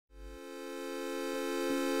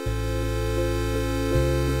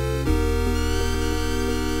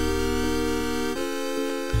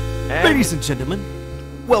Ladies and gentlemen,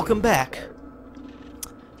 welcome back.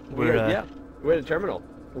 We're at the terminal.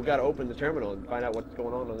 We've got to open the terminal and find out what's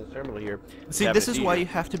going on this terminal here. See, this is why you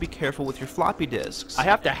have to be careful with your floppy disks. I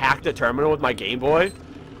have to hack the terminal with my Game Boy.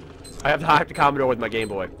 I have to hack the Commodore with my Game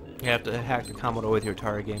Boy. You have to hack the Commodore with your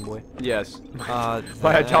Atari Game Boy. Yes. My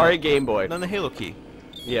Atari Game Boy. Then the Halo key.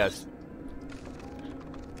 Yes.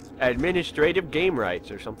 Administrative game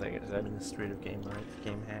rights or something. Is that administrative game rights?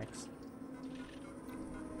 Game hacks.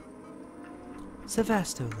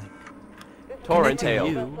 Sevastolink. Torrent Connecting tail.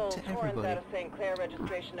 you to everybody.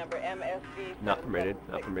 Not permitted.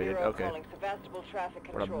 Not permitted. Okay.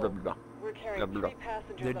 Blah, blah, blah. Blah, blah.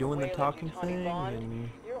 They're doing the talking thing, and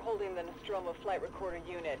you're holding the Nostromo flight recorder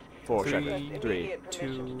unit. 4 seconds. 3,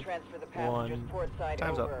 2, 1.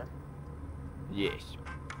 Time's up. Yes.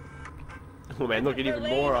 Oh man, look at even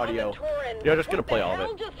more audio. You're just gonna play all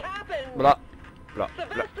of it. Blah, blah,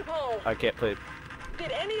 blah. I can't play it.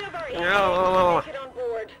 Did any of our No. make it on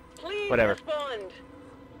board? Please Whatever. respond.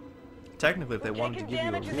 Technically, if they wanted to give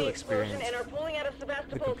you a real experience,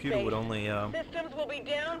 the computer would only Systems will be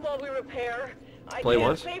down while we repair. I Play can't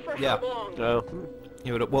once? say for Yeah. how long. Oh.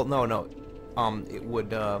 it would. Well, no. It would.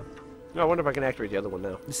 No, I wonder if I can activate the other one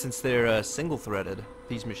now. Since they're single-threaded,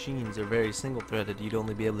 these machines are very single-threaded. You'd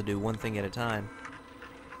only be able to do one thing at a time.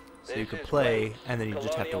 So you could play, and then you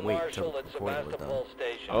just have to wait until the recording was done.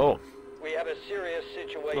 Oh. We have a serious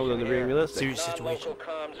situation Oh, they're being here. realistic. Serious situation. Non-local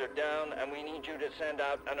comms are down, and we need you to send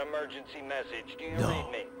out an emergency message. Do you No.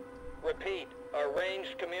 read me? Repeat, our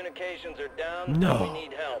ranged communications are down, No. and we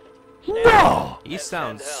need help. Stand No! up He and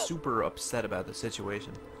sounds send help. super upset about the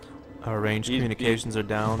situation. Our range He's- communications are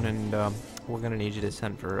down, and we're gonna need you to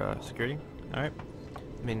send for security. All right.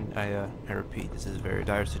 I mean, I repeat, this is a very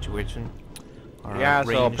dire situation. Our, Yeah, so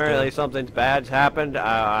ranged, apparently something's bad's happened.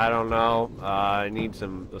 I don't know. I need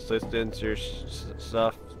some assistance or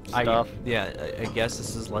stuff. I guess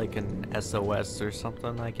this is like an SOS or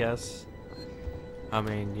something. I guess. I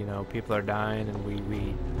mean, you know, people are dying,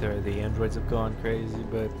 and the androids have gone crazy,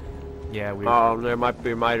 but yeah, we. There might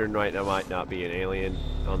or might not be an alien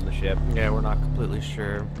on the ship. Yeah, we're not completely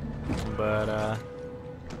sure, but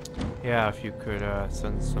yeah, if you could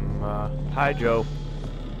send some. Hi, Joe.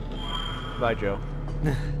 Bye, Joe.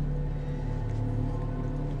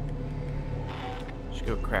 Should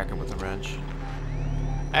go crack him with a wrench.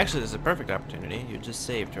 Actually, this is a perfect opportunity. You just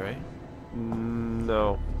saved, right?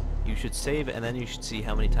 No. You should save, and then you should see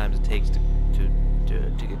how many times it takes to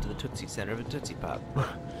get to the Tootsie Center of a Tootsie Pop.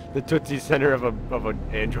 The Tootsie Center of an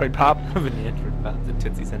Android Pop. Of an Android Pop, the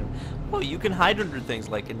Tootsie Center. Oh, you can hide under things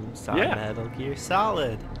like in Yeah. Metal Gear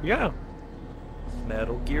Solid, Yeah.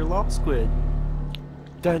 Metal Gear Lost Squid.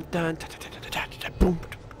 Dun dun dun dun dun dun dun boom.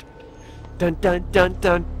 Dun dun dun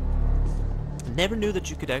dun. Never knew that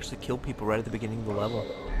you could actually kill people right at the beginning of the level.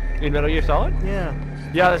 In Metal Gear Solid? Yeah.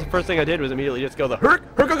 Yeah, that's the first thing I did was immediately just go the hurt.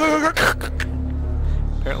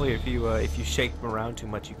 Apparently, if you shake them around too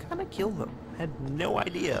much, you kind of kill them. I had no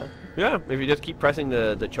idea. Yeah, if you just keep pressing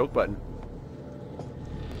the choke button.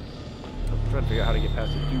 I'm trying to figure out how to get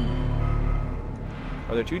past the dude.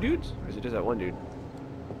 Are there two dudes? Or is it just that one dude?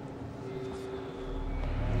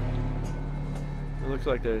 It looks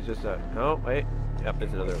like there's just a... Oh, wait. Yep,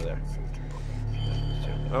 there's another over there.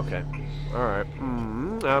 Okay. Alright.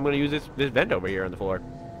 I'm gonna use this vent over here on the floor.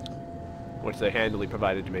 Which they handily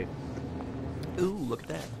provided to me. Ooh, look at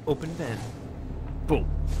that. Open vent. Boom.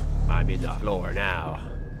 I'm in the floor now.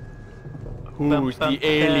 Who's the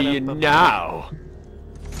alien now?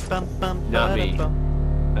 Not me.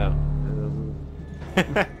 Oh.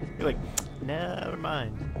 You're like, never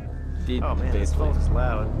mind. Did Oh man, this basically. phone is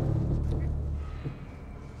loud.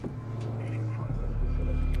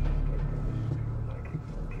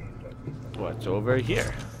 What's over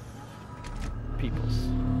here? Peoples.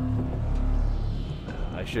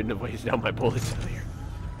 I shouldn't have wasted down my bullets earlier.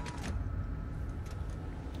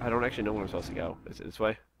 I don't actually know where I'm supposed to go. Is it this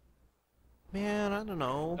way? Man, I don't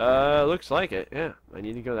know. Looks like it. Yeah, I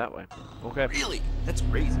need to go that way. Okay. Really? That's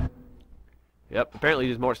crazy. Yep. Apparently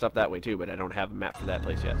there's more stuff that way too, but I don't have a map for that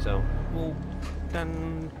place yet, so Well,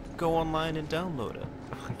 then go online and download it.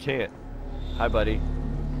 I can't. Hi, buddy.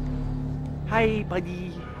 Hi,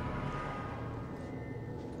 buddy.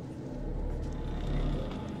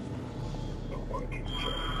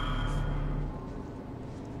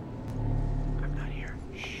 I'm not here.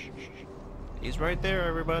 Shh. He's right there,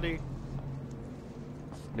 everybody.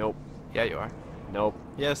 Nope. Yeah, you are. Nope.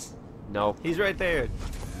 Yes, Nope. he's right there.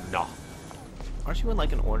 No. Aren't you in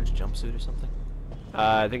like an orange jumpsuit or something?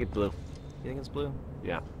 I think it's blue. You think it's blue?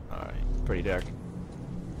 Yeah. Alright. Pretty dark.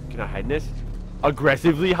 Can I hide in this?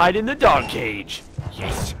 Aggressively hide in the dog cage.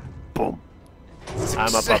 Yes. Boom.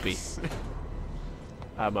 I'm a puppy.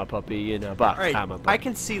 I'm a puppy in a box. Alright, I'm a puppy. I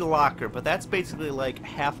can see the locker, but that's basically like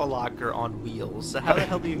half a locker on wheels. So how the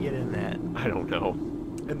hell do you get in that? I don't know.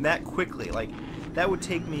 And that quickly, like, that would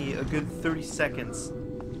take me a good 30 seconds.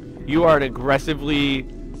 You are an aggressively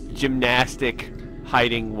gymnastic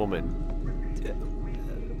hiding woman.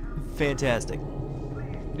 Fantastic.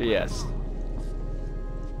 Yes.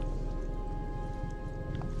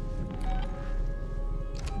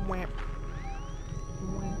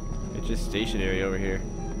 It's just stationary over here.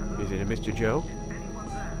 Is it a Mr. Joe?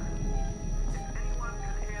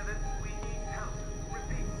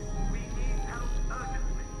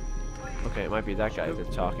 Okay, it might be that guy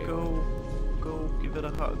that's talking. Go give it a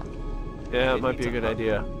hug. Yeah, it It might be needs a a good hug.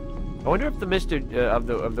 idea. I wonder if the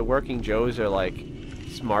of the working Joes are like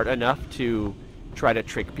smart enough to try to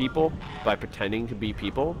trick people by pretending to be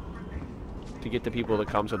people to get the people to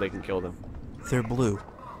come so they can kill them. They're blue.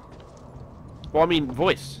 Well, I mean,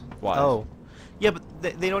 voice wise. Oh. Yeah, but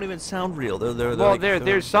they don't even sound real. They're Well, like,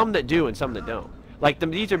 there's some that do and some that don't. Like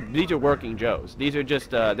these are working Joes. These are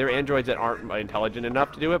just they're androids that aren't intelligent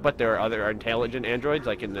enough to do it, but there are other intelligent androids.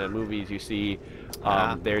 Like in the movies, you see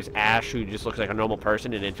there's Ash, who just looks like a normal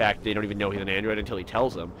person, and in fact they don't even know he's an android until he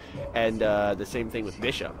tells them. And the same thing with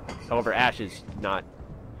Bishop. However, Ash is not.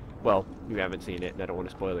 Well, you haven't seen it, and I don't want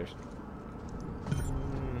to spoilers.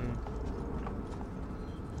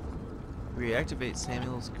 Reactivate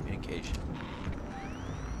Samuel's communication.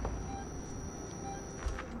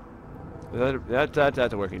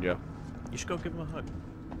 That's a working Joe. You should go give him a hug.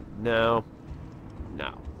 No.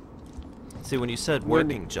 No. See, when you said When-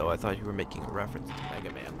 working Joe, I thought you were making a reference to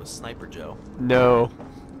Mega Man with Sniper Joe. No.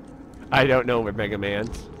 I don't know Mega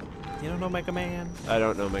Man's. You don't know Mega Man? I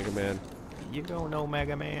don't know Mega Man. You don't know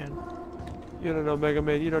Mega Man. You don't know Mega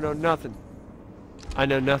Man. You don't know nothing. I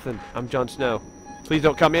know nothing. I'm Jon Snow. Please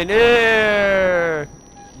don't come in here.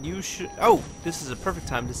 You should. Oh, this is a perfect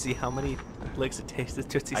time to see how many licks it takes to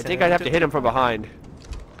Tootsie. I think I'd have to hit him from behind.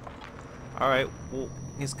 All right. Well,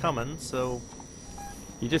 he's coming, so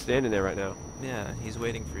He's just standing there right now. yeah, he's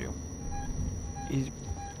waiting for you.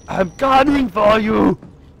 I'm coming for you.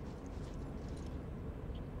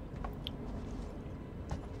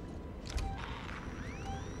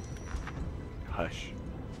 Hush.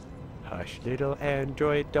 Hush, little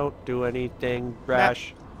android, don't do anything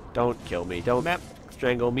rash. Don't kill me. Don't Map.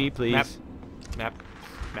 strangle me, please. Map. Map.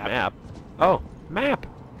 Map. Map. Oh, map.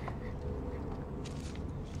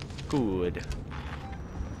 Good.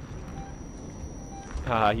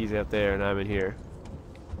 Ah, he's up there and I'm in here.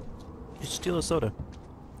 You should steal a soda.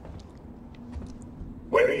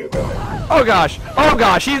 Where are you going? Oh gosh! Oh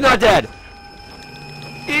gosh! He's not dead!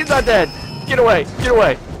 He's not dead! Get away! Get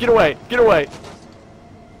away! Get away! Get away!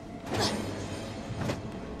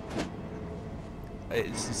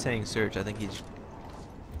 It's saying Surge. I think he's.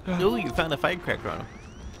 Oh, you found a firecracker on him.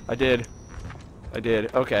 I did. I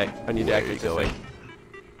did. Okay. I need to Where are activate you this going? thing.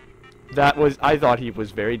 That was... I thought he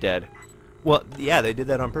was very dead. Well, yeah, they did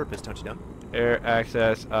that on purpose, don't you know? Air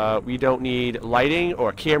access. We don't need lighting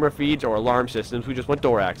or camera feeds or alarm systems. We just want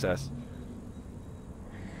door access.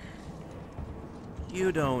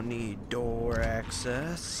 You don't need door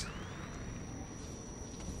access.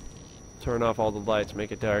 Turn off all the lights.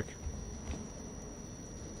 Make it dark.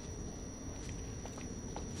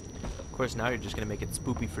 Of course, now you're just gonna make it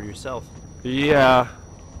spoopy for yourself. Yeah.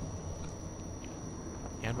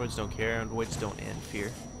 Androids don't care. Androids don't end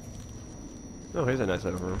fear. Oh, here's a nice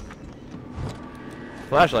little room.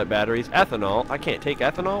 Flashlight batteries. Ethanol. I can't take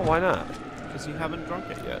ethanol? Why not? Because you haven't drunk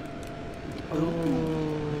it yet.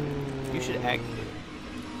 Oh. You should act.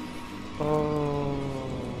 Oh.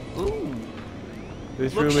 Ooh.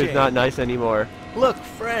 This Look, room is Shane. not nice anymore. Look,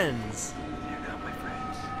 friends. They're not my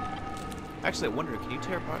friends. Actually, I wonder, can you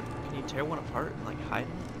tear apart? Can you tear one apart and like hide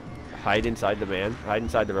it? Hide inside the man? Hide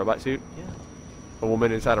inside the robot suit? Yeah. A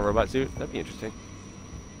woman inside a robot suit? That'd be interesting.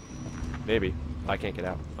 Maybe. I can't get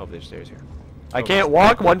out. Oh, there's stairs here. I can't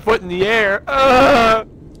walk 1 foot in the air. I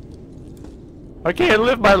can't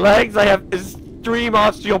lift my legs. I have extreme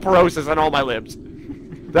osteoporosis on all my limbs.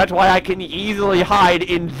 That's why I can easily hide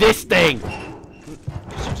in this thing.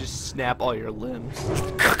 You should just snap all your limbs.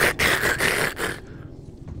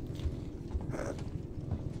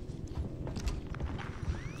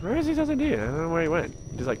 Where is he? Doesn't he? I don't know where he went.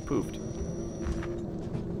 He just like poofed.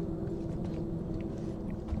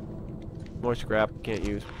 More scrap. Can't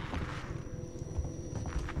use.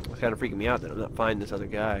 It's kind of freaking me out that I'm not finding this other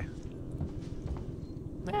guy.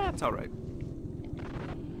 That's all right.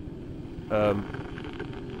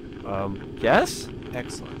 Yes?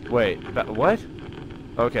 Excellent. Wait, what?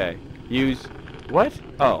 Okay. Use... What?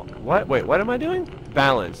 Oh, what? Wait, what am I doing?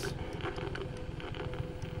 Balance.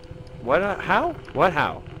 What? How? What?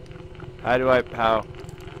 How? How do I? How?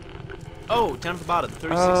 Oh, down at the bottom,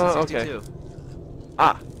 36 Oh, and 62.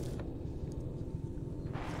 Ah.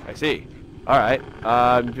 I see. All right.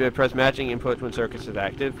 Press matching input when circuit is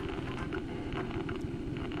active.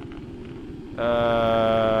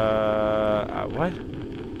 What?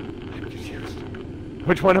 I'm confused.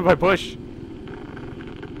 Which one have I pushed?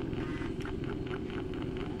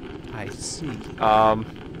 I see.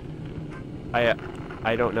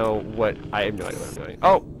 I don't know what. I have no idea what I'm doing.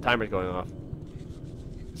 Oh, timer's going off.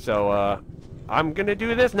 So, I'm gonna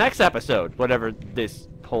do this next episode, whatever this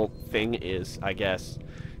whole thing is, I guess.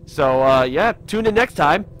 So, yeah, tune in next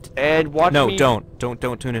time and watch me. No,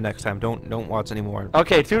 don't tune in next time. Don't watch anymore.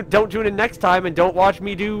 Okay, don't tune in next time and don't watch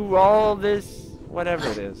me do all this, whatever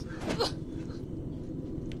it is.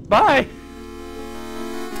 Bye!